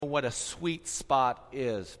what a sweet spot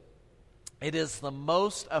is. It is the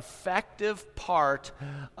most effective part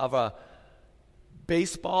of a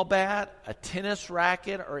baseball bat, a tennis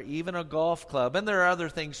racket, or even a golf club. And there are other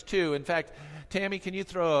things too. In fact, Tammy, can you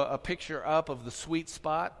throw a picture up of the sweet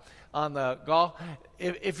spot on the golf?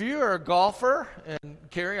 If you're a golfer, and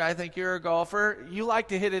Carrie, I think you're a golfer, you like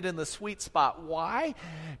to hit it in the sweet spot. Why?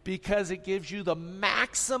 Because it gives you the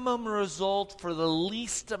maximum result for the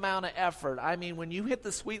least amount of effort. I mean, when you hit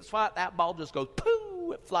the sweet spot, that ball just goes,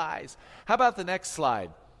 pooh, it flies. How about the next slide?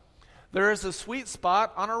 There is a sweet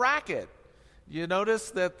spot on a racket. You notice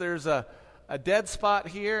that there's a dead spot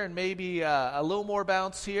here and maybe a little more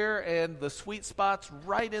bounce here, and the sweet spot's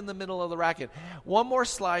right in the middle of the racket. One more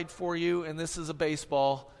slide for you, and this is a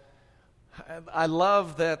baseball. I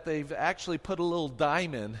love that they've actually put a little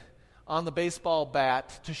diamond on the baseball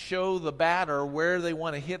bat to show the batter where they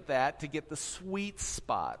want to hit that to get the sweet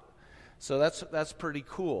spot. So that's pretty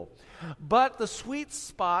cool. But the sweet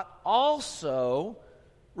spot also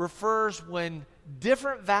refers when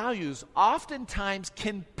different values, oftentimes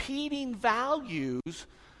competing values,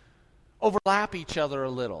 overlap each other a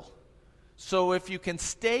little. So if you can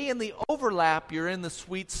stay in the overlap, you're in the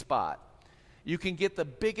sweet spot. You can get the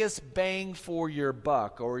biggest bang for your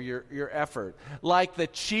buck or your effort. Like the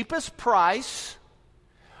cheapest price,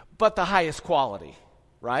 but the highest quality,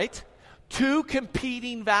 right? Two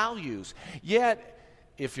competing values. Yet,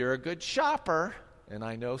 if you're a good shopper, and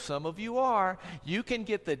I know some of you are, you can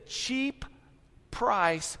get the cheap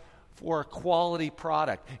price for a quality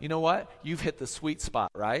product. You know what? You've hit the sweet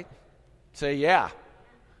spot, right? Say, yeah.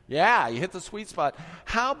 Yeah, you hit the sweet spot.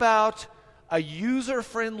 How about a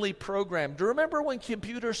user-friendly program? Do you remember when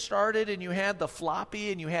computers started and you had the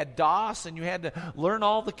floppy and you had DOS and you had to learn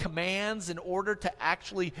all the commands in order to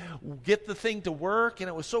actually get the thing to work, and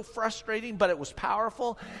it was so frustrating, but it was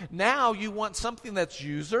powerful? Now you want something that's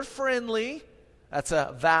user-friendly. That's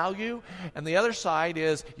a value. And the other side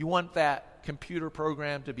is you want that computer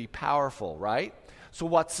program to be powerful, right? So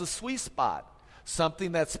what's the sweet spot?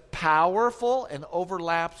 Something that's powerful and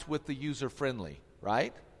overlaps with the user-friendly,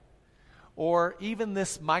 right? Or even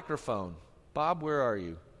this microphone. Bob, where are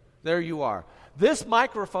you? There you are. This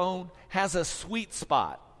microphone has a sweet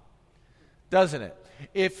spot, doesn't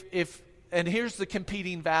it? And here's the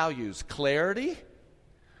competing values: clarity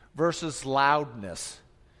versus loudness.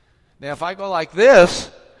 Now, if I go like this,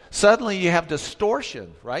 suddenly you have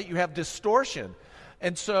distortion, right? You have distortion.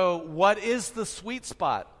 And so what is the sweet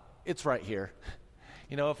spot? It's right here.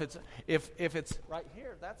 You know, if it's right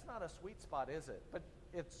here, that's not a sweet spot, is it? But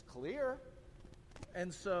it's clear.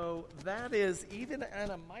 And so that is, even on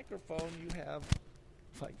a microphone, you have,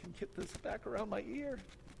 if I can get this back around my ear,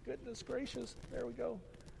 goodness gracious, there we go.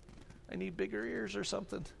 I need bigger ears or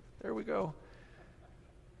something. There we go.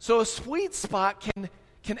 So a sweet spot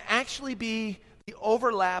can actually be the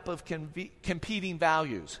overlap of competing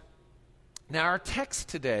values. Now, our text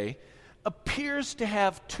today appears to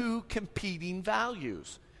have two competing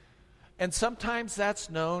values, and sometimes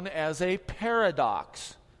that's known as a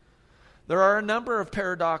paradox. There are a number of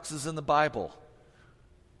paradoxes in the Bible,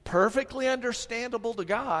 perfectly understandable to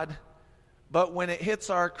God, but when it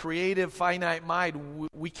hits our creative, finite mind,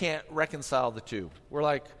 we can't reconcile the two. We're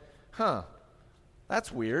like,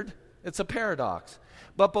 that's weird. It's a paradox.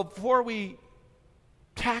 But before we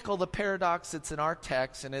tackle the paradox that's in our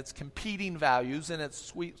text and its competing values and its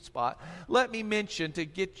sweet spot, let me mention, to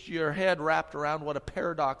get your head wrapped around what a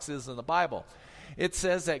paradox is in the Bible. It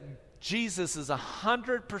says that Jesus is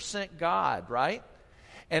 100% God, right?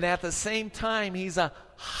 And at the same time, he's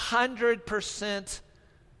 100%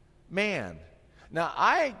 man. Now,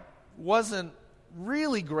 I wasn't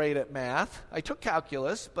really great at math. I took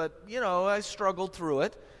calculus, but, I struggled through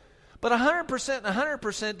it. But 100% and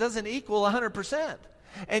 100% doesn't equal 100%.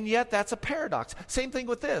 And yet that's a paradox. Same thing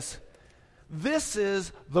with this. This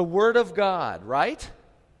is the Word of God, right?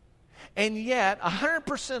 And yet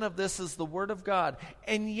 100% of this is the Word of God.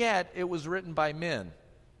 And yet it was written by men.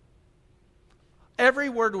 Every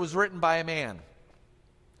word was written by a man.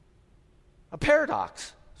 A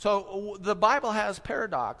paradox. So the Bible has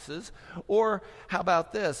paradoxes. Or how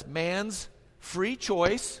about this? Man's free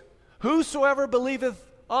choice. Whosoever believeth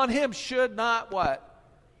on him should not what?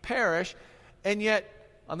 Perish. And yet,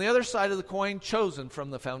 on the other side of the coin, chosen from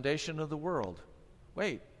the foundation of the world.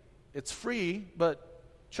 Wait, it's free, but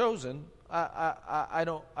chosen. I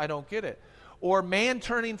don't get it. Or man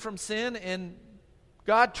turning from sin and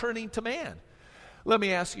God turning to man. Let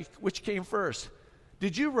me ask you, which came first?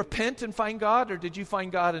 Did you repent and find God, or did you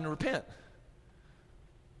find God and repent?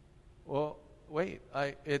 Well, wait,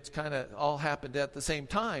 it's kind of all happened at the same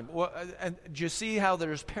time. Well, and do you see how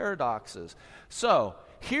there's paradoxes? So,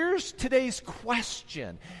 here's today's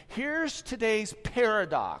question. Here's today's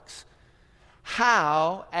paradox.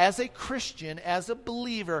 How, as a Christian, as a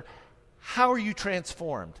believer, how are you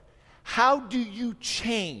transformed? How do you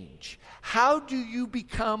change? How do you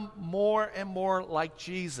become more and more like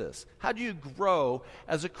Jesus? How do you grow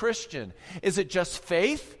as a Christian? Is it just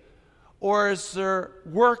faith, or is there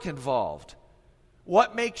work involved?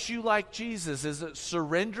 What makes you like Jesus? Is it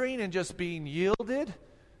surrendering and just being yielded?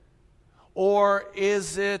 Or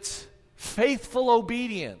is it faithful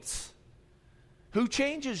obedience? Who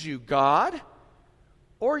changes you, God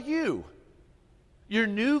or you? You're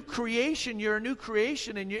new creation, you're a new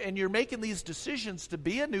creation, and you're making these decisions to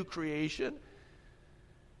be a new creation.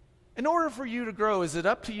 In order for you to grow, is it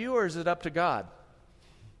up to you or is it up to God?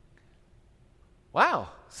 Wow,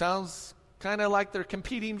 sounds kind of like they're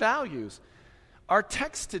competing values. Our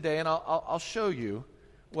text today, and I'll show you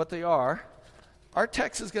what they are. Our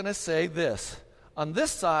text is going to say this. On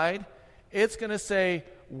this side, it's going to say,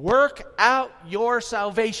 work out your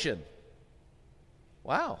salvation.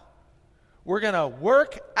 Wow. We're going to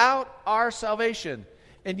work out our salvation.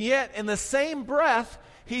 And yet, in the same breath,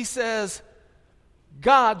 he says,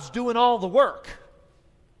 God's doing all the work.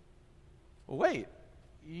 Well, wait,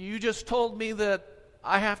 you just told me that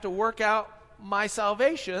I have to work out my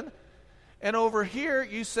salvation, and over here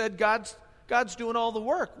you said God's doing all the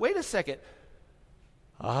work. Wait a second.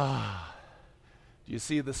 Do you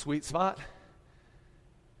see the sweet spot?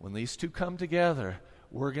 When these two come together,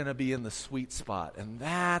 we're going to be in the sweet spot. And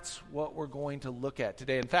that's what we're going to look at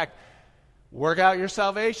today. In fact, work out your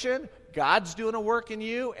salvation. God's doing a work in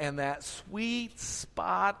you. And that sweet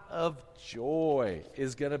spot of joy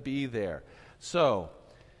is going to be there. So,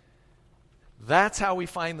 that's how we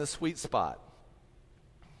find the sweet spot.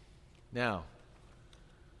 Now,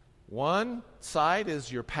 one side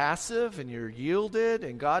is you're passive and you're yielded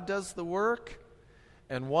and God does the work.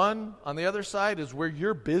 And one on the other side is where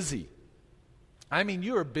you're busy. I mean,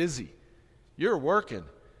 you are busy. You're working.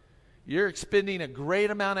 You're expending a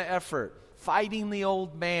great amount of effort fighting the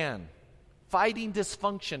old man, fighting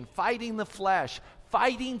dysfunction, fighting the flesh,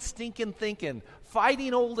 fighting stinking thinking,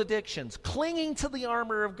 fighting old addictions, clinging to the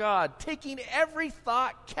armor of God, taking every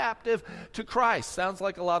thought captive to Christ. Sounds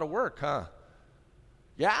like a lot of work, huh?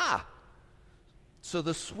 Yeah. So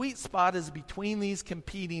the sweet spot is between these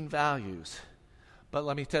competing values. But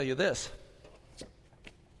let me tell you this.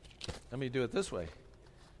 Let me do it this way.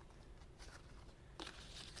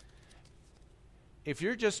 If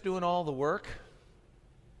you're just doing all the work,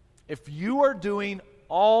 if you are doing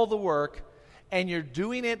all the work and you're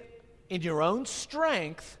doing it in your own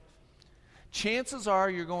strength, chances are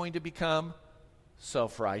you're going to become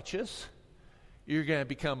self-righteous. You're going to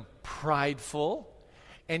become prideful.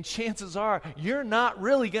 And chances are you're not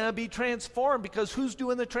really going to be transformed, because who's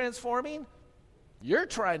doing the transforming? You're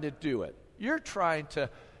trying to do it. You're trying to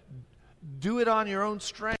do it on your own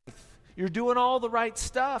strength. You're doing all the right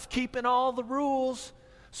stuff, keeping all the rules,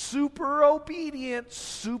 super obedient,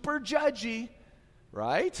 super judgy,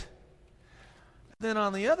 right? Then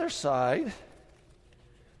on the other side,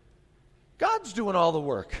 God's doing all the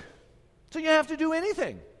work. So you don't have to do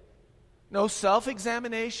anything. No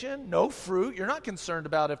self-examination, no fruit. You're not concerned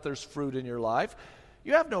about if there's fruit in your life.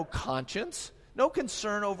 You have no conscience, no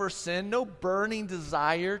concern over sin, no burning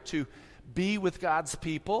desire to be with God's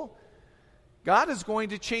people. God is going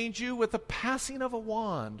to change you with the passing of a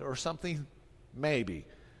wand or something, maybe.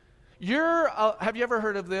 Have you ever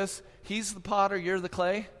heard of this? He's the potter, you're the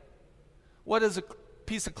clay. What does a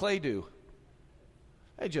piece of clay do?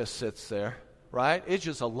 It just sits there, right? It's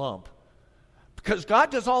just a lump. Because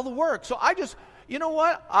God does all the work. So you know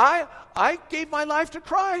what? I gave my life to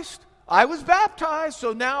Christ. I was baptized,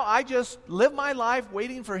 so now I just live my life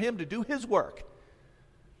waiting for Him to do His work.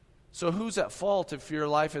 So who's at fault if your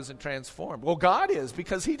life isn't transformed? Well, God is,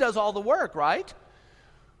 because He does all the work, right?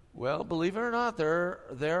 Well, believe it or not,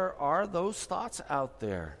 there are those thoughts out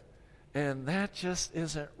there. And that just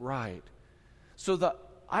isn't right. So the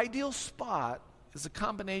ideal spot is a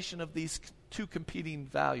combination of these two competing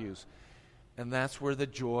values. And that's where the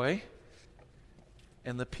joy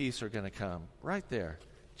and the peace are going to come. Right there.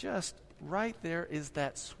 Just right there is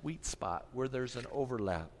that sweet spot where there's an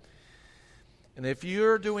overlap. And if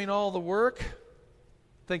you're doing all the work,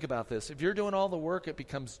 think about this. If you're doing all the work, it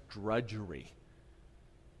becomes drudgery.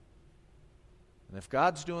 And if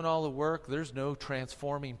God's doing all the work, there's no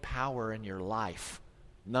transforming power in your life.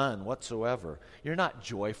 None whatsoever. You're not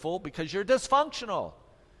joyful because you're dysfunctional.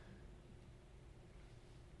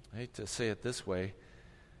 I hate to say it this way.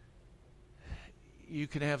 You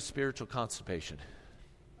can have spiritual constipation.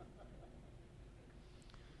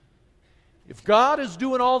 If God is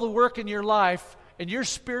doing all the work in your life and you're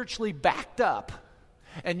spiritually backed up,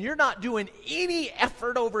 and you're not doing any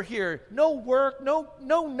effort over here, no work,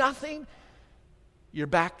 no nothing, you're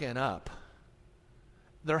backing up.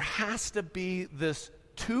 There has to be this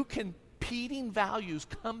two competing values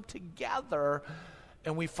come together,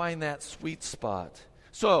 and we find that sweet spot.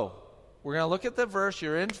 So, we're going to look at the verse.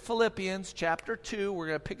 You're in Philippians chapter 2. We're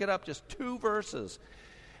going to pick it up just 2 verses.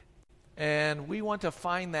 And we want to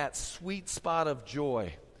find that sweet spot of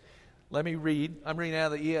joy. Let me read. I'm reading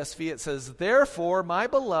out of the ESV. It says, "Therefore, my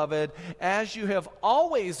beloved, as you have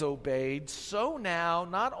always obeyed, so now,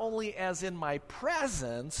 not only as in my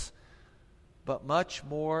presence, but much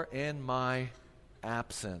more in my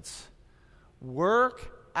absence.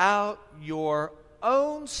 Work out your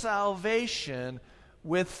own salvation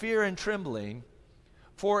with fear and trembling,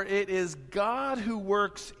 for it is God who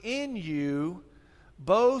works in you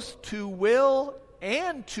both to will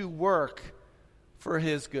and to work for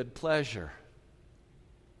his good pleasure."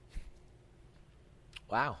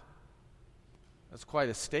 Wow. That's quite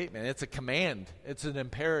a statement. It's a command. It's an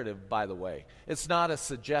imperative, by the way. It's not a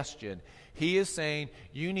suggestion. He is saying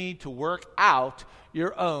you need to work out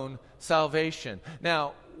your own salvation.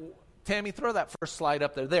 Now, Tammy, throw that first slide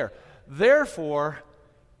up there. Therefore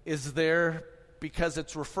is there, because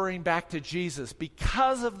it's referring back to Jesus.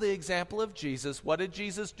 Because of the example of Jesus, what did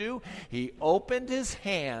Jesus do? He opened his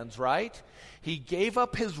hands, right? He gave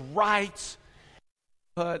up his rights,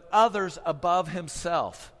 put others above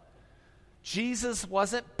himself. Jesus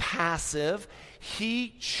wasn't passive.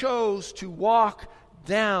 He chose to walk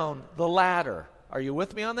down the ladder. Are you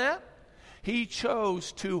with me on that? He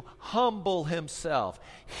chose to humble himself.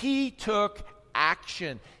 He took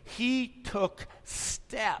action. He took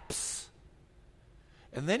steps.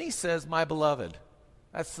 And then he says, "My beloved."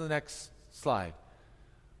 That's the next slide.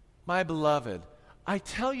 "My beloved, I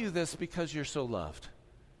tell you this because you're so loved."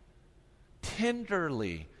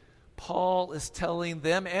 Tenderly, Paul is telling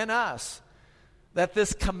them and us that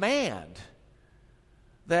this command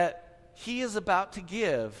that he is about to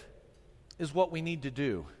give is what we need to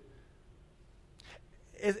do.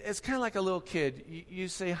 It's kind of like a little kid. You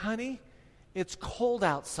say, "Honey, it's cold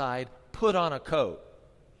outside, put on a coat."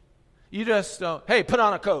 You just don't, "Hey, put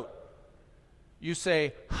on a coat." You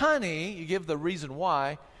say, "Honey," you give the reason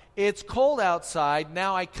why, "it's cold outside,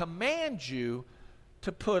 now I command you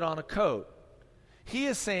to put on a coat." He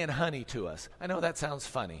is saying honey to us. I know that sounds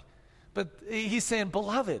funny, but he's saying,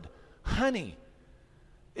 "Beloved, honey."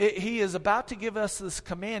 He is about to give us this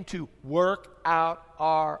command to work out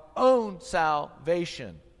our own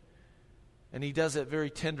salvation. And he does it very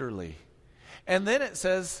tenderly. And then it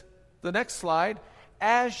says, the next slide,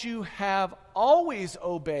 "As you have always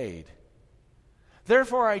obeyed.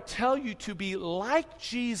 Therefore I tell you to be like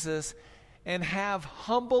Jesus and have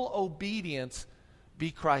humble obedience, be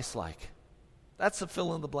Christ-like." That's the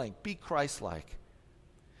fill in the blank. Be Christ-like.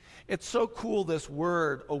 It's so cool, this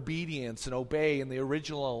word obedience and obey in the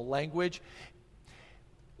original language.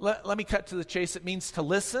 Let me cut to the chase. It means to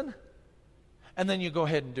listen, and then you go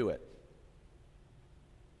ahead and do it.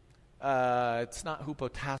 It's not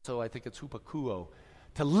hupotasso, I think it's hupakuo.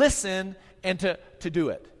 To listen and to do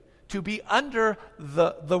it. To be under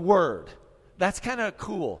the word. That's kind of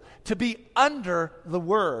cool. To be under the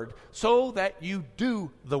word so that you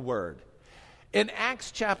do the word. In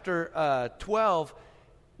Acts chapter 12,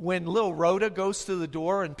 when little Rhoda goes to the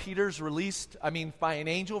door and Peter's released, by an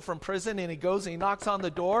angel from prison, and he goes and he knocks on the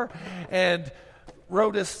door, and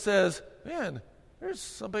Rhoda says, "Man, there's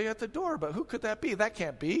somebody at the door, but who could that be? That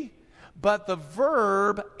can't be." But the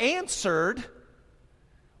verb answered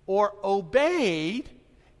or obeyed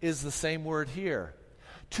is the same word here.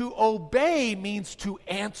 To obey means to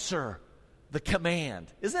answer the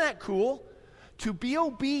command. Isn't that cool? To be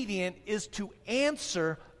obedient is to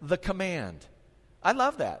answer the command. I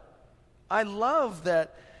love that. I love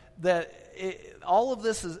that all of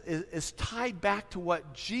this is tied back to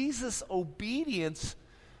what Jesus' obedience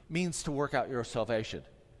means to work out your salvation.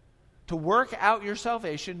 To work out your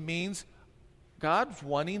salvation means God's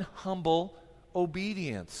wanting humble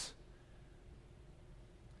obedience.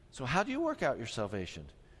 So how do you work out your salvation?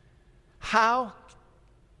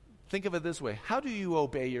 Think of it this way. How do you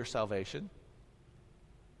obey your salvation?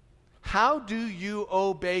 How do you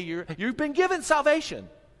obey you've been given salvation.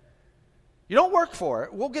 You don't work for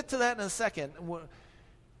it. We'll get to that in a second.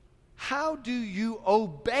 How do you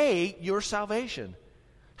obey your salvation?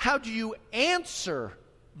 How do you answer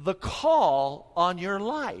the call on your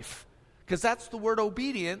life? Because that's the word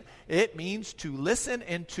obedient. It means to listen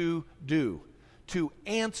and to do. To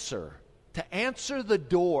answer. To answer the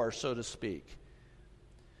door, so to speak.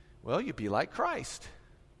 Well, you be like Christ.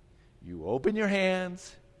 You open your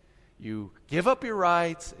hands. You give up your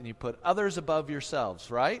rights and you put others above yourselves,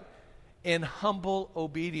 right? In humble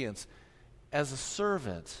obedience as a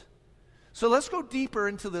servant. So let's go deeper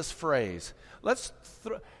into this phrase.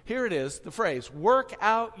 Here it is, the phrase, work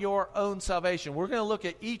out your own salvation. We're going to look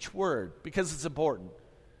at each word because it's important.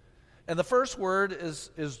 And the first word is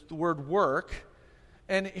the word work.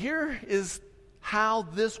 And here is how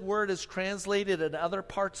this word is translated in other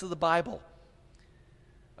parts of the Bible.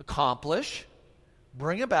 Accomplish,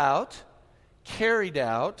 bring about, carried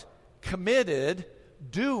out, committed,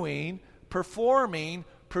 doing, performing,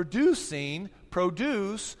 producing,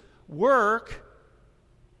 produce, work.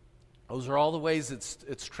 Those are all the ways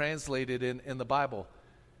it's translated in the Bible.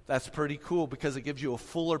 That's pretty cool because it gives you a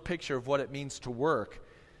fuller picture of what it means to work.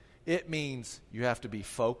 It means you have to be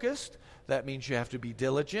focused. That means you have to be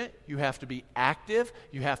diligent. You have to be active.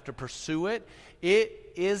 You have to pursue it.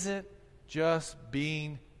 It isn't just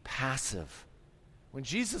being passive. When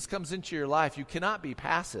Jesus comes into your life, you cannot be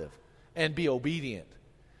passive and be obedient.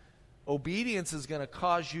 Obedience is going to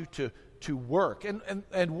cause you to work.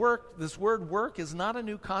 And work, this word work is not a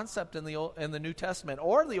new concept in the New Testament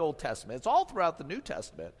or the Old Testament. It's all throughout the New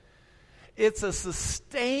Testament. It's a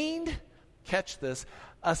sustained, catch this,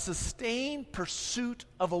 a sustained pursuit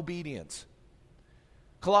of obedience.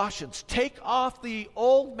 Colossians, take off the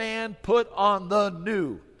old man, put on the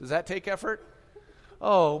new. Does that take effort?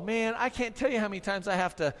 Oh man, I can't tell you how many times I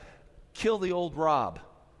have to kill the old Rob.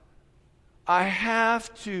 I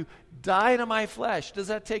have to die to my flesh. Does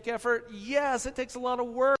that take effort? Yes, it takes a lot of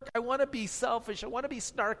work. I want to be selfish. I want to be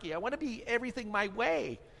snarky. I want to be everything my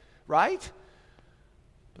way, right?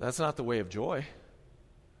 But that's not the way of joy.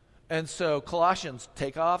 And so Colossians,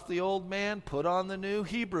 take off the old man, put on the new.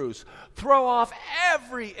 Hebrews, throw off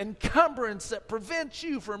every encumbrance that prevents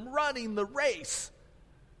you from running the race.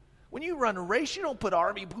 When you run a race, you don't put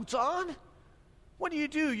army boots on. What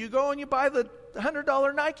do? You go and you buy the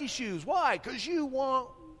 $100 Nike shoes. Why? Because you want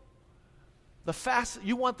the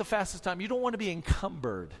fastest time. You don't want to be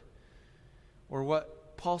encumbered. Or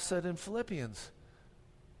what Paul said in Philippians,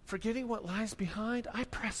 forgetting what lies behind, I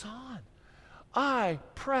press on. I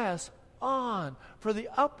press on for the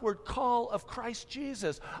upward call of Christ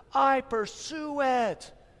Jesus. I pursue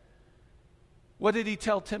it. What did he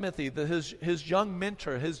tell Timothy, his young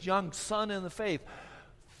mentor, his young son in the faith?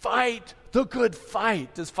 Fight the good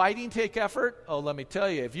fight. Does fighting take effort? Oh, let me tell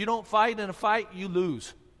you, if you don't fight in a fight, you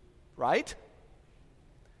lose, right?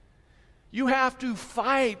 You have to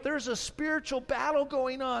fight. There's a spiritual battle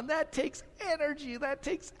going on. That takes energy. That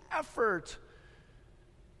takes effort.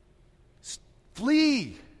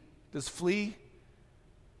 Flee. Does flee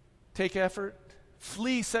take effort?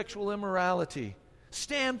 Flee sexual immorality.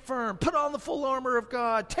 Stand firm. Put on the full armor of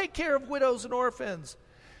God. Take care of widows and orphans.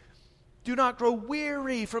 Do not grow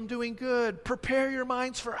weary from doing good. Prepare your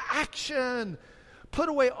minds for action. Put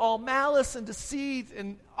away all malice and deceit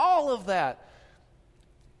and all of that.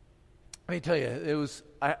 Let me tell you,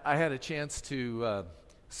 I had a chance to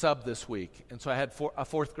sub this week, and so I had a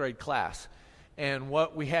fourth grade class. And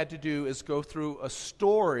what we had to do is go through a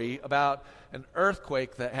story about an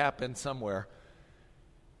earthquake that happened somewhere.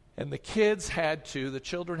 And the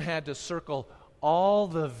children had to circle all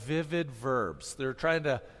the vivid verbs. They're trying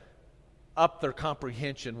to up their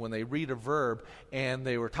comprehension when they read a verb, and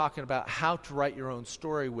they were talking about how to write your own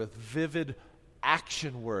story with vivid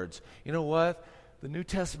action words. You know what? The New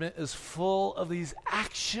Testament is full of these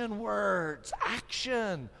action words.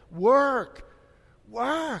 Action. Work.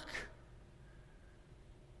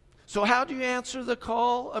 So how do you answer the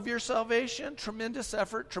call of your salvation? Tremendous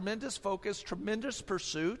effort, tremendous focus, tremendous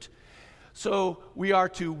pursuit. So we are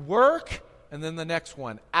to work, and then the next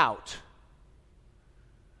one, out.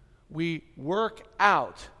 We work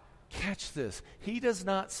out. Catch this. He does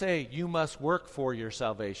not say you must work for your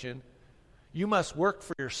salvation. You must work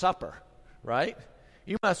for your supper, right?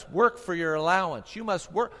 You must work for your allowance. You must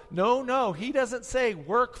work. No. He doesn't say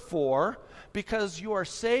work for, because you are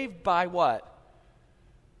saved by what?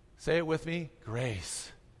 Say it with me. Grace.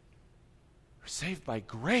 You're saved by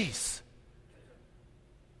grace.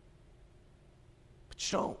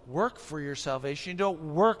 But you don't work for your salvation. You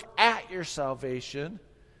don't work at your salvation.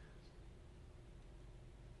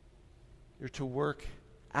 You're to work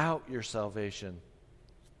out your salvation.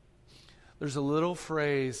 There's a little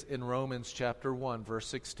phrase in Romans chapter 1, verse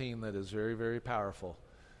 16 that is very, very powerful.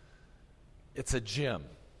 It's a gem.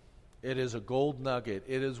 It is a gold nugget.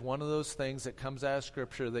 It is one of those things that comes out of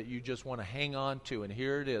Scripture that you just want to hang on to. And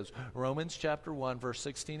here it is, Romans chapter 1, verse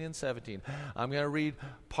 16 and 17. I'm going to read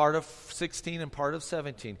part of 16 and part of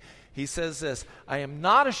 17. He says this, I am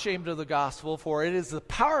not ashamed of the gospel, for it is the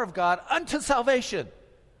power of God unto salvation.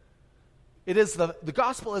 It is the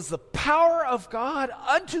gospel is the power of God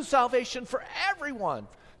unto salvation for everyone.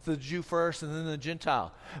 The Jew first and then the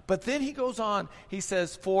Gentile. But then he goes on, he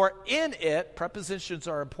says, for in it, prepositions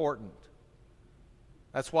are important.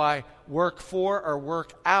 That's why work for or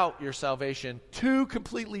work out your salvation, two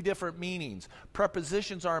completely different meanings.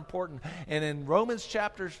 Prepositions are important. And in Romans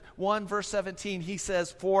chapter 1, verse 17, he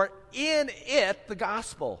says, for in it, the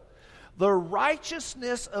gospel, the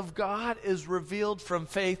righteousness of God is revealed from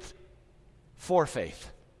faith for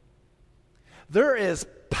faith. There is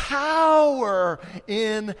power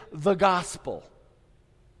in the gospel.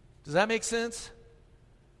 Does that make sense?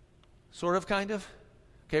 Sort of, kind of?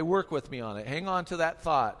 Okay, work with me on it. Hang on to that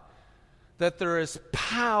thought, that there is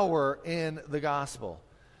power in the gospel.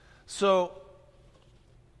 So,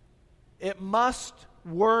 it must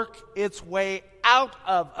work its way out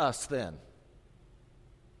of us then.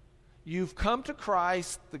 You've come to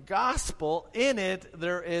Christ, the gospel, in it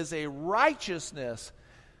there is a righteousness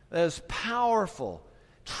that is powerful,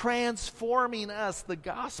 transforming us. The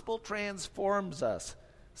gospel transforms us.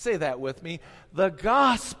 Say that with me. The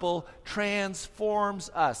gospel transforms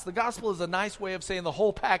us. The gospel is a nice way of saying the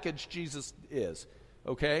whole package Jesus is.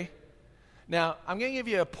 Okay? Now, I'm going to give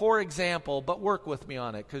you a poor example, but work with me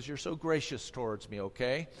on it because you're so gracious towards me,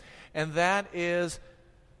 okay? And that is,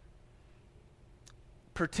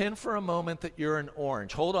 pretend for a moment that you're an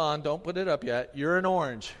orange. Hold on, don't put it up yet. You're an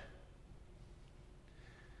orange.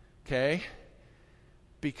 Okay?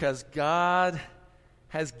 Because God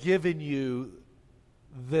has given you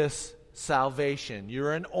this salvation.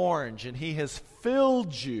 You're an orange, and He has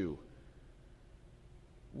filled you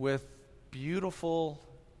with beautiful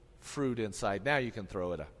fruit inside. Now you can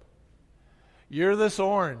throw it up. You're this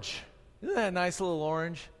orange. Isn't that a nice little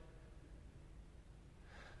orange?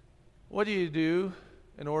 What do you do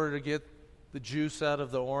in order to get the juice out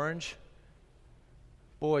of the orange?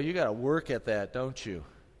 Boy, you got to work at that, don't you?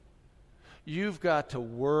 You've got to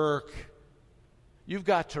work. You've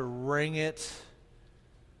got to wring it.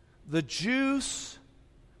 The juice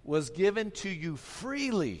was given to you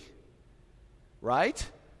freely, right?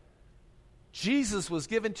 Jesus was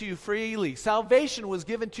given to you freely. Salvation was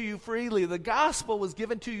given to you freely. The gospel was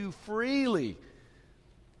given to you freely.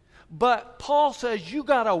 But Paul says you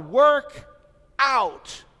got to work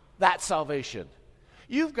out that salvation.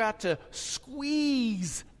 You've got to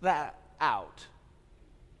squeeze that out.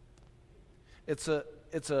 It's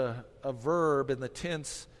a verb, and the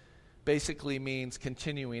tense basically means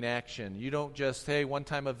continuing action. You don't just, hey,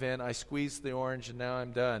 one-time event, I squeezed the orange and now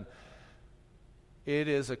I'm done. It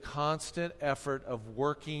is a constant effort of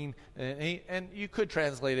working, and you could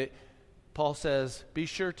translate it. Paul says, be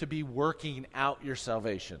sure to be working out your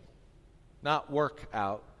salvation. Not work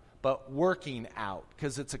out, but working out,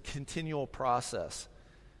 because it's a continual process.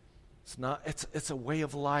 It's a way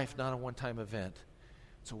of life, not a one-time event.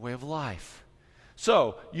 It's a way of life.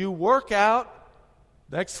 So, you work out,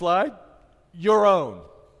 next slide, your own.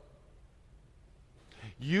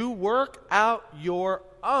 You work out your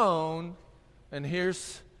own, and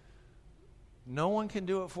no one can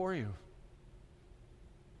do it for you.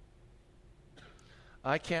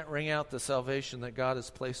 I can't wring out the salvation that God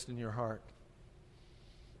has placed in your heart.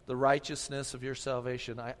 The righteousness of your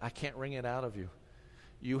salvation, I can't wring it out of you.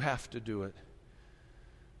 You have to do it.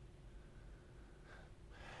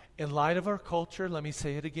 In light of our culture, let me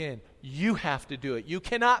say it again. You have to do it. You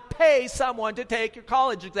cannot pay someone to take your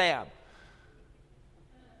college exam.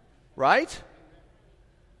 Right?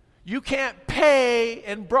 You can't pay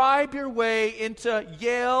and bribe your way into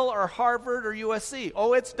Yale or Harvard or USC.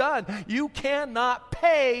 Oh, it's done. You cannot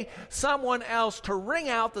pay someone else to wring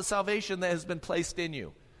out the salvation that has been placed in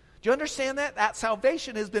you. Do you understand that? That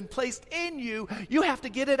salvation has been placed in you. You have to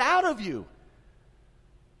get it out of you.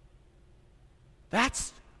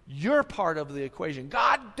 That's your part of the equation.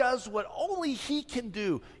 God does what only He can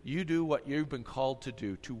do. You do what you've been called to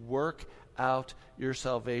do, to work out your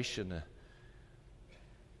salvation.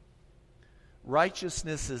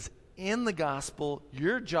 Righteousness is in the gospel.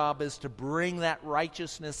 Your job is to bring that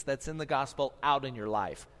righteousness that's in the gospel out in your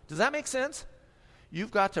life. Does that make sense?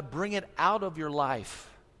 You've got to bring it out of your life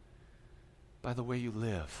by the way you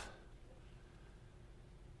live.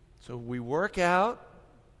 So we work out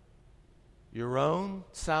your own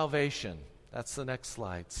salvation. That's the next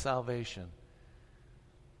slide. Salvation.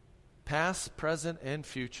 Past, present, and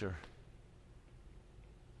future.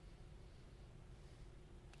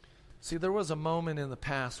 See, there was a moment in the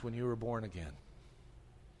past when you were born again.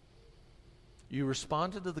 You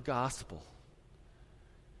responded to the gospel.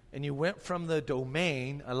 And you went from the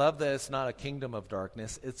domain. I love that it's not a kingdom of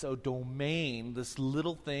darkness. It's a domain, this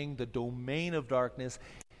little thing, the domain of darkness.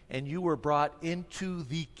 and you were brought into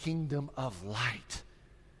the kingdom of light.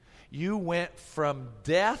 You went from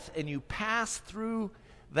death and you passed through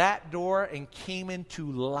that door and came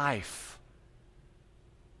into life.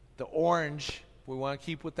 The orange, if we want to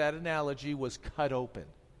keep with that analogy, was cut open.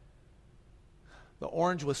 The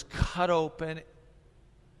orange was cut open.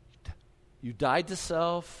 You died to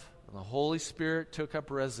self, and the Holy Spirit took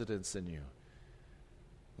up residence in you.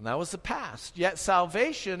 And that was the past. Yet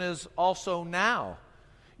salvation is also now.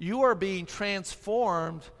 You are being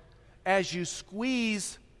transformed as you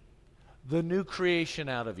squeeze the new creation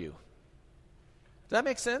out of you. Does that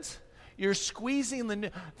make sense? You're squeezing the new.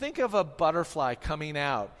 Think of a butterfly coming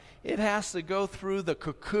out. It has to go through the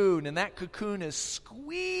cocoon, and that cocoon is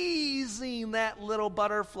squeezing that little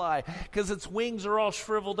butterfly because its wings are all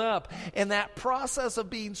shriveled up. And that process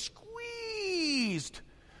of being squeezed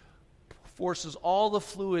forces all the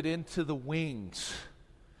fluid into the wings.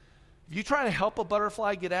 If you try to help a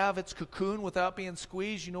butterfly get out of its cocoon without being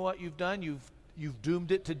squeezed, you know what you've done? You've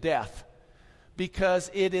doomed it to death.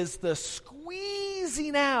 Because it is the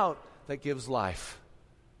squeezing out that gives life.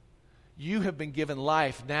 You have been given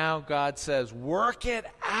life. Now God says, work it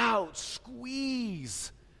out.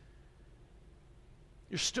 Squeeze.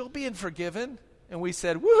 You're still being forgiven. And we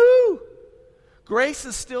said, woohoo! Grace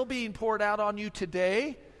is still being poured out on you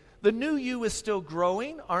today. The new you is still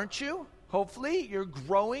growing, aren't you? Hopefully, you're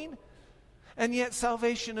growing. And yet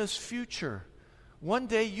salvation is future. One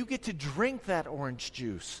day you get to drink that orange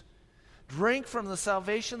juice. Drink from the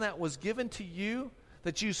salvation that was given to you,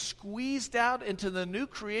 that you squeezed out into the new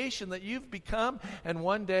creation that you've become, and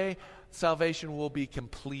one day salvation will be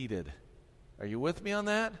completed. Are you with me on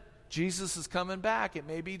that? Jesus is coming back. It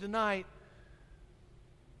may be tonight.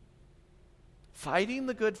 Fighting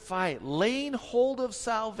the good fight, laying hold of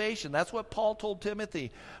salvation. That's what Paul told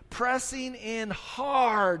Timothy. Pressing in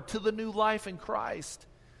hard to the new life in Christ.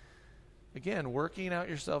 Again, working out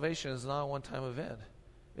your salvation is not a one-time event.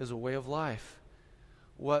 It is a way of life.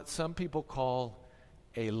 What some people call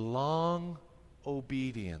a long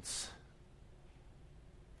obedience.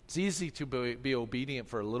 It's easy to be obedient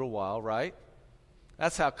for a little while, right?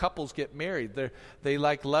 That's how couples get married. They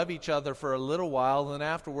love each other for a little while, and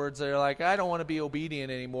afterwards they're like, I don't want to be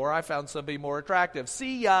obedient anymore. I found somebody more attractive.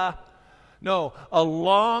 See ya. No, a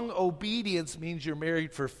long obedience means you're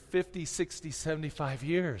married for 50, 60, 75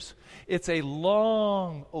 years. It's a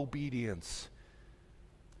long obedience.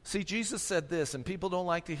 See, Jesus said this, and people don't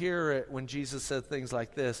like to hear it when Jesus said things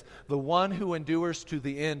like this. The one who endures to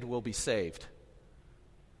the end will be saved.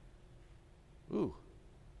 Ooh,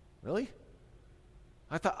 really?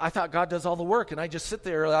 I thought God does all the work, and I just sit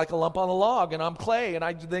there like a lump on a log, and I'm clay, and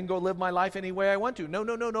I then go live my life any way I want to.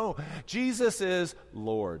 No. Jesus is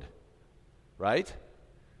Lord, right?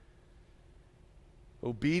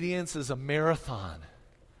 Obedience is a marathon,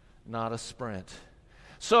 not a sprint.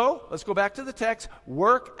 So, let's go back to the text.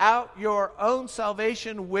 Work out your own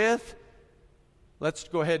salvation with, let's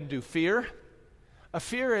go ahead and do fear. A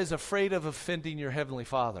fear is afraid of offending your Heavenly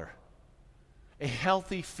Father. A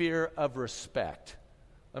healthy fear of respect.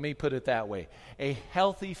 Let me put it that way. A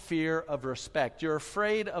healthy fear of respect. You're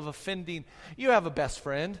afraid of offending. You have a best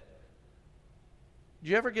friend. Do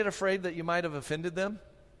you ever get afraid that you might have offended them?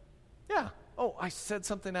 Yeah. Oh, I said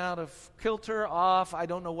something out of kilter, off. I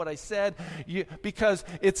don't know what I said. Because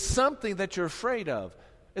it's something that you're afraid of.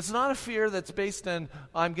 It's not a fear that's based on,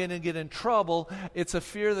 I'm going to get in trouble. It's a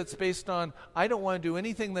fear that's based on, I don't want to do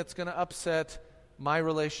anything that's going to upset my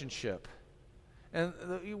relationship. And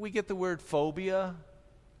we get the word phobia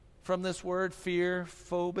from this word, fear,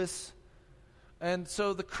 phobos. And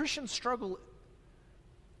so the Christian struggle,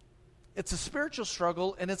 it's a spiritual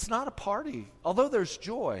struggle, and it's not a party. Although there's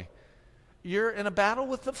joy, you're in a battle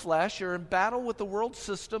with the flesh, you're in battle with the world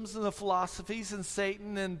systems and the philosophies and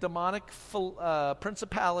Satan and demonic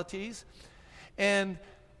principalities. And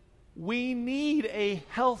we need a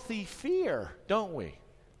healthy fear, don't we?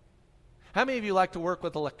 How many of you like to work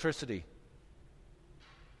with electricity?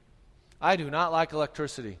 I do not like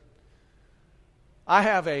electricity. I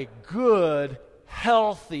have a good,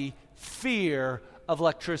 healthy fear of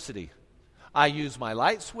electricity. I use my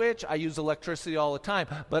light switch. I use electricity all the time.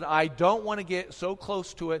 But I don't want to get so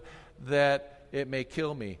close to it that it may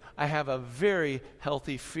kill me. I have a very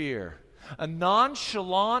healthy fear. A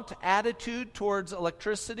nonchalant attitude towards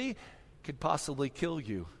electricity could possibly kill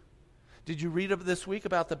you. Did you read this week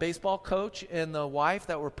about the baseball coach and the wife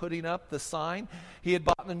that were putting up the sign? He had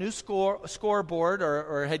bought a new scoreboard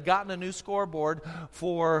or had gotten a new scoreboard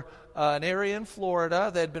for an area in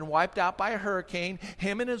Florida that had been wiped out by a hurricane.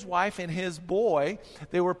 Him and his wife and his boy,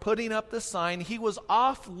 they were putting up the sign. He was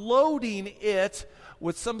offloading it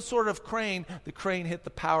with some sort of crane. The crane hit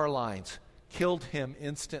the power lines, killed him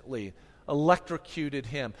instantly. Electrocuted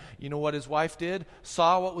him. You know what his wife did?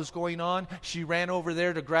 Saw what was going on. She ran over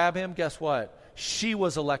there to grab him. Guess what? She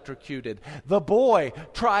was electrocuted. The boy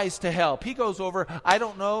tries to help. He goes over. I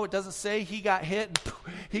don't know. It doesn't say. He got hit and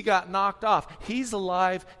he got knocked off. He's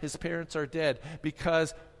alive. His parents are dead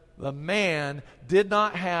because the man did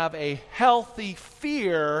not have a healthy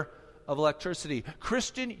fear of electricity.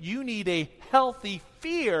 Christian, you need a healthy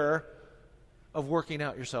fear of working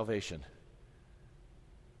out your salvation.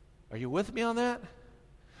 Are you with me on that?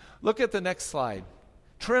 Look at the next slide.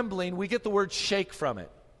 Trembling, we get the word shake from it.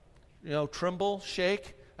 You know, tremble,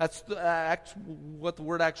 shake. That's what the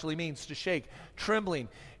word actually means, to shake. Trembling.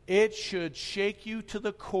 It should shake you to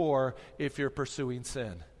the core if you're pursuing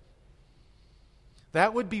sin.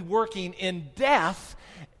 That would be working in death,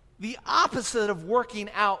 the opposite of working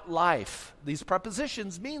out life. These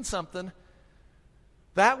prepositions mean something.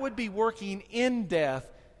 That would be working in death.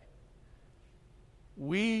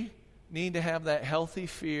 We need to have that healthy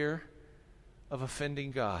fear of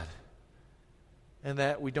offending God, and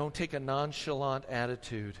that we don't take a nonchalant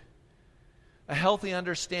attitude. A healthy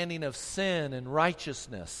understanding of sin and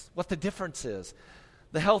righteousness, what the difference is.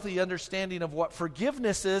 The healthy understanding of what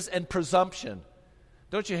forgiveness is and presumption.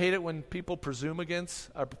 Don't you hate it when people presume? I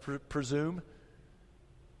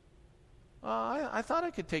thought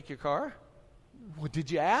I could take your car. Well,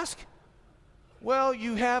 did you ask? Well,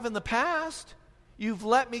 you have in the past. You've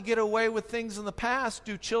let me get away with things in the past.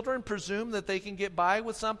 Do children presume that they can get by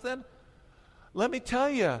with something? Let me tell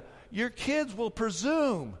you, your kids will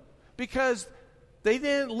presume because they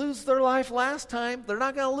didn't lose their life last time. They're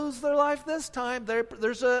not going to lose their life this time.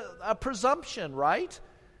 There's a presumption, right?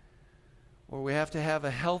 Where we have to have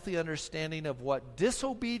a healthy understanding of what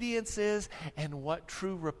disobedience is and what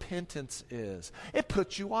true repentance is. It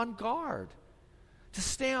puts you on guard to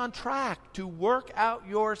stay on track, to work out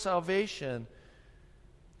your salvation.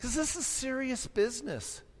 Because this is serious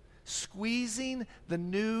business, squeezing the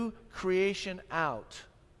new creation out.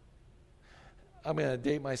 I'm going to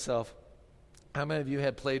date myself. How many of you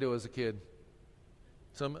had Play-Doh as a kid?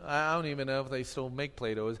 I don't even know if they still make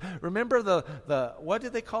Play-Doh. Remember the what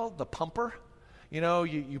did they call it? The pumper? You know,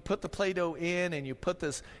 you put the Play-Doh in and you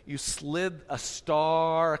slid a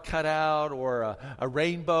star, a cutout, or a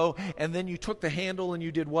rainbow, and then you took the handle and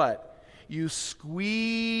you did what? You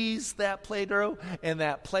squeezed that Play-Doh, and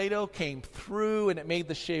that Play-Doh came through, and it made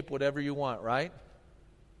the shape whatever you want, right?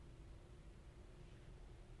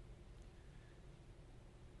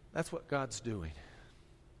 That's what God's doing.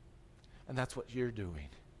 And that's what you're doing.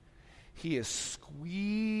 He is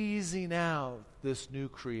squeezing out this new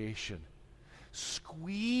creation.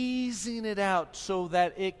 Squeezing it out so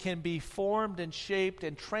that it can be formed and shaped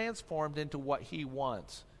and transformed into what He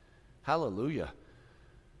wants. Hallelujah.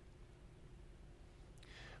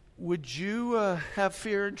 Would you have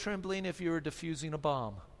fear and trembling if you were defusing a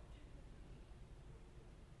bomb?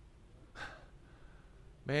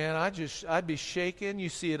 Man, I'd be shaking. You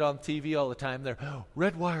see it on TV all the time. They're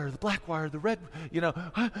red wire, the black wire, the red,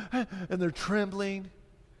 and they're trembling.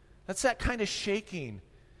 That's that kind of shaking.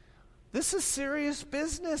 This is serious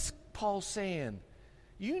business, Paul's saying.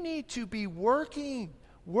 You need to be working.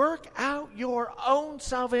 Work out your own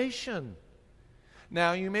salvation.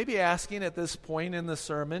 Now, you may be asking at this point in the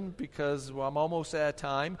sermon, because I'm almost at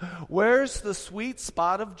time, where's the sweet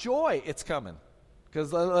spot of joy? It's coming.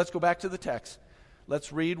 Because let's go back to the text.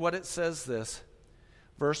 Let's read what it says this.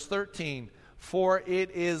 Verse 13, for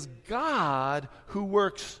it is God who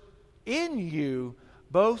works in you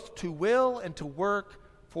both to will and to work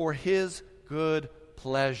for His good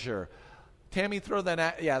pleasure. Tammy, throw that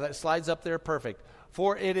out. Yeah, that slides up there. Perfect.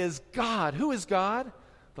 For it is God. Who is God?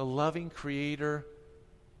 The loving Creator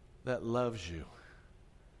that loves you,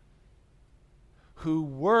 who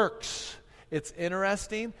works. It's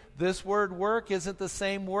interesting, this word work isn't the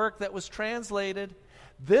same work that was translated.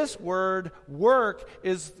 This word work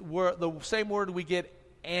is the same word we get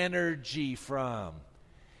energy from.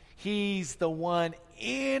 He's the one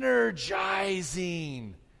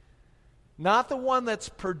energizing, not the one that's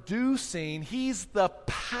producing. He's the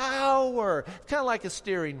power. It's kind of like a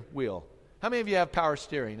steering wheel. How many of you have power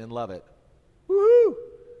steering and love it? Woo-hoo!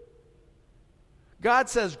 God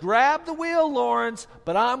says, grab the wheel, Lawrence,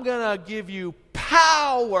 but I'm going to give you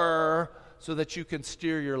power so that you can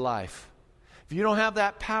steer your life. If you don't have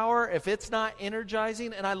that power, if it's not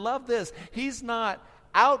energizing, and I love this, He's not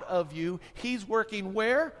out of you, He's working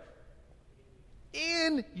where?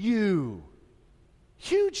 In you.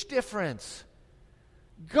 Huge difference.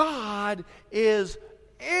 God is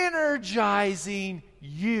energizing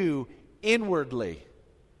you inwardly.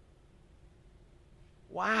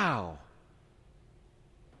 Wow.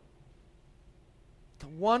 The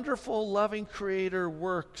wonderful, loving Creator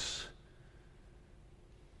works.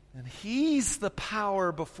 And He's the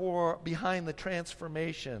power behind the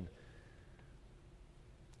transformation.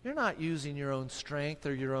 You're not using your own strength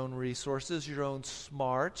or your own resources, your own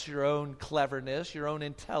smarts, your own cleverness, your own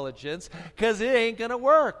intelligence, because it ain't going to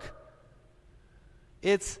work.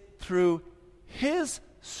 It's through His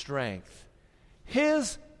strength,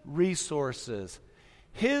 His resources,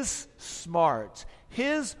 His smarts,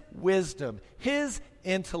 His wisdom, His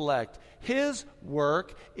intellect, His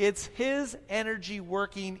work. It's His energy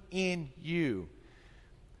working in you.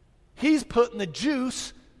 He's putting the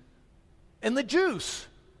juice in the juice.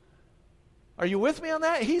 Are you with me on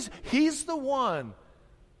that? He's the one.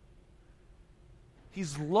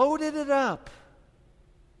 He's loaded it up.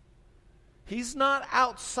 He's not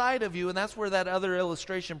outside of you, and that's where that other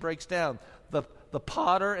illustration breaks down. The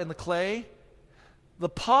potter and the clay. The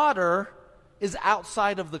potter is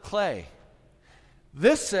outside of the clay.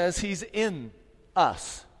 This says He's in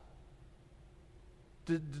us.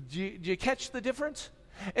 Did you catch the difference?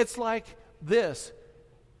 It's like this.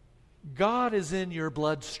 God is in your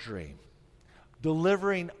bloodstream,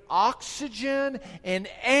 delivering oxygen and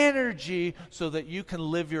energy so that you can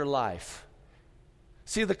live your life.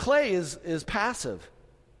 See, the clay is passive.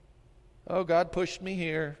 Oh, God pushed me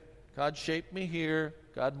here. God shaped me here.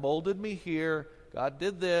 God molded me here. God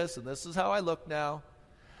did this, and this is how I look now.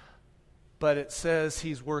 But it says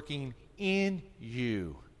He's working in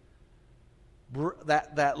you.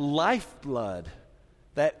 That lifeblood,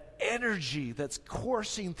 that energy that's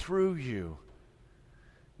coursing through you.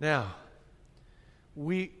 Now,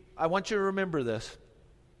 I want you to remember this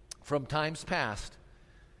from times past.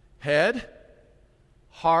 Head,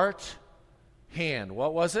 heart, hand.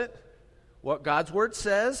 What was it? What God's Word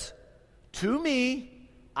says, to me,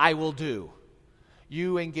 I will do.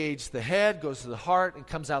 You engage the head, goes to the heart, and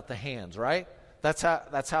comes out the hands, right? That's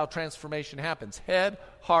how transformation happens. Head,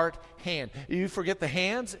 heart, hand. You forget the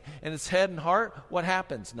hands, and it's head and heart, what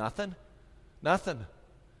happens? Nothing. Nothing.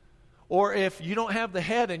 Or if you don't have the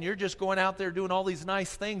head and you're just going out there doing all these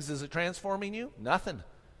nice things, is it transforming you? Nothing.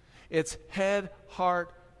 It's head,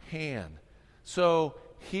 heart, hand. So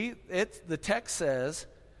the text says,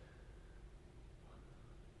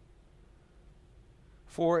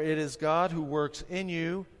 for it is God who works in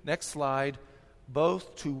you, next slide,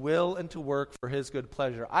 both to will and to work for His good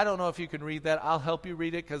pleasure. I don't know if you can read that. I'll help you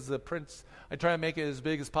read it because the print, I try to make it as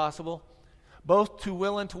big as possible. Both to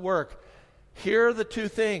will and to work. Here are the two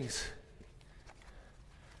things.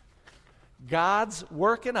 God's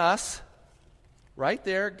work in us, right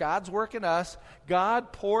there, God's work in us.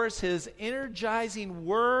 God pours His energizing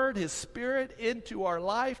word, His Spirit into our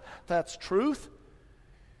life. That's truth.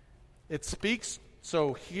 It speaks,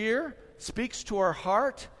 so here, speaks to our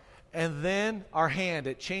heart, and then our hand.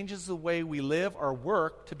 It changes the way we live our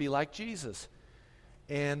work to be like Jesus.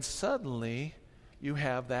 And suddenly, you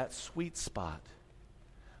have that sweet spot.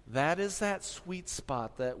 That is that sweet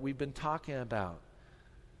spot that we've been talking about.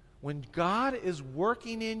 When God is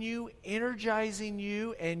working in you, energizing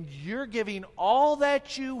you, and you're giving all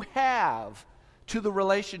that you have to the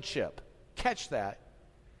relationship. Catch that.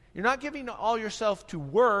 You're not giving all yourself to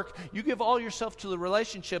work. You give all yourself to the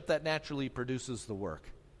relationship that naturally produces the work.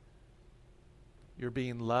 You're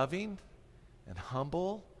being loving and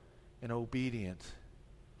humble and obedient.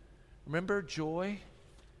 Remember joy?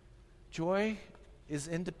 Joy is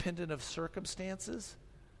independent of circumstances.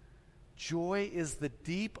 Joy is the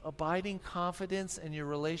deep, abiding confidence in your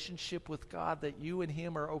relationship with God that you and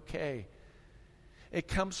Him are okay. It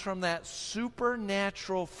comes from that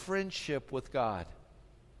supernatural friendship with God.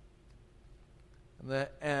 And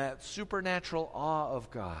that supernatural awe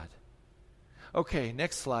of God. Okay,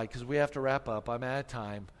 next slide, because we have to wrap up. I'm out of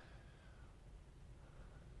time.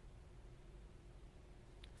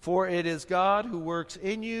 For it is God who works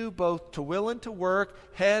in you both to will and to work,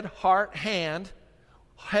 head, heart, hand.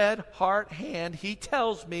 Head, heart, hand. He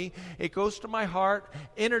tells me, it goes to my heart,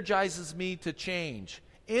 energizes me to change.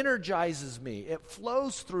 Energizes me. It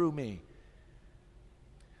flows through me.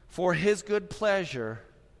 For His good pleasure,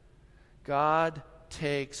 God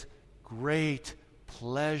takes great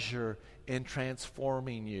pleasure in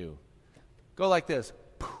transforming you. Go like this.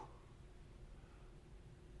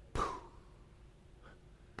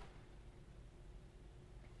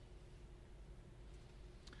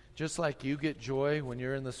 Just like you get joy when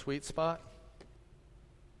you're in the sweet spot,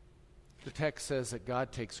 the text says that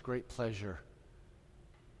God takes great pleasure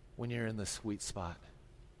when you're in the sweet spot.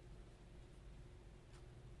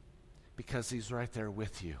 Because He's right there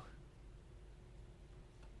with you.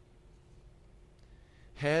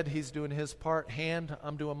 Head, He's doing His part. Hand,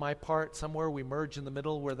 I'm doing my part. Somewhere we merge in the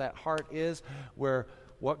middle where that heart is, where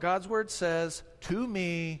what God's Word says, to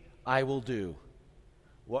me, I will do.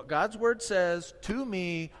 What God's Word says, to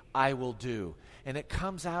me, I will do. And it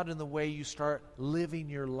comes out in the way you start living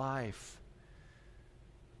your life.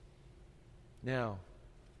 Now,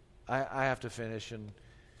 I have to finish, and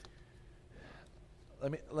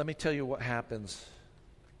let me tell you what happens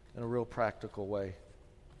in a real practical way.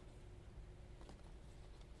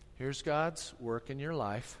 Here's God's work in your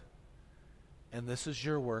life, and this is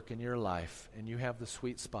your work in your life, and you have the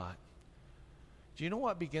sweet spot. Do you know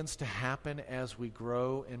what begins to happen as we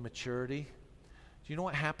grow in maturity? Do you know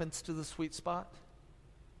what happens to the sweet spot?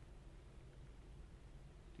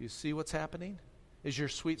 Do you see what's happening? Is your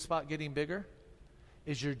sweet spot getting bigger?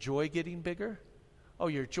 Is your joy getting bigger? Oh,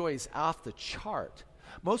 your joy is off the chart.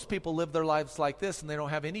 Most people live their lives like this and they don't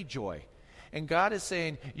have any joy. And God is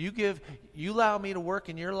saying, you allow me to work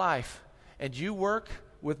in your life, and you work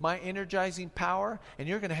with my energizing power, and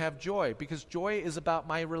you're going to have joy, because joy is about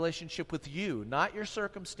my relationship with you, not your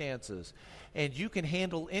circumstances. And you can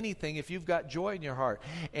handle anything if you've got joy in your heart.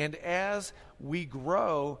 And as we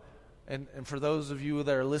grow, and for those of you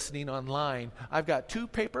that are listening online, I've got 2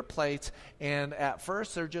 paper plates, and at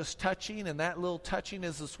first they're just touching, and that little touching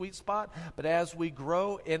is the sweet spot. But as we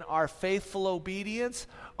grow in our faithful obedience,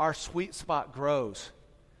 our sweet spot grows.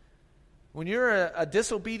 When you're a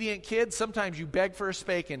disobedient kid, sometimes you beg for a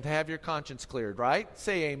spanking to have your conscience cleared, right?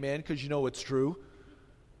 Say amen, because you know it's true.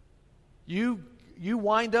 You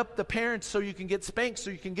wind up the parents so you can get spanked,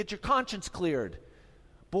 so you can get your conscience cleared.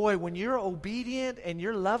 Boy, when you're obedient and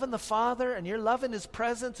you're loving the Father and you're loving His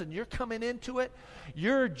presence and you're coming into it,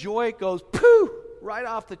 your joy goes poof right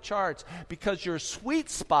off the charts, because your sweet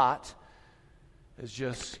spot has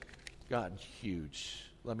just gotten huge.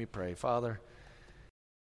 Let me pray. Father,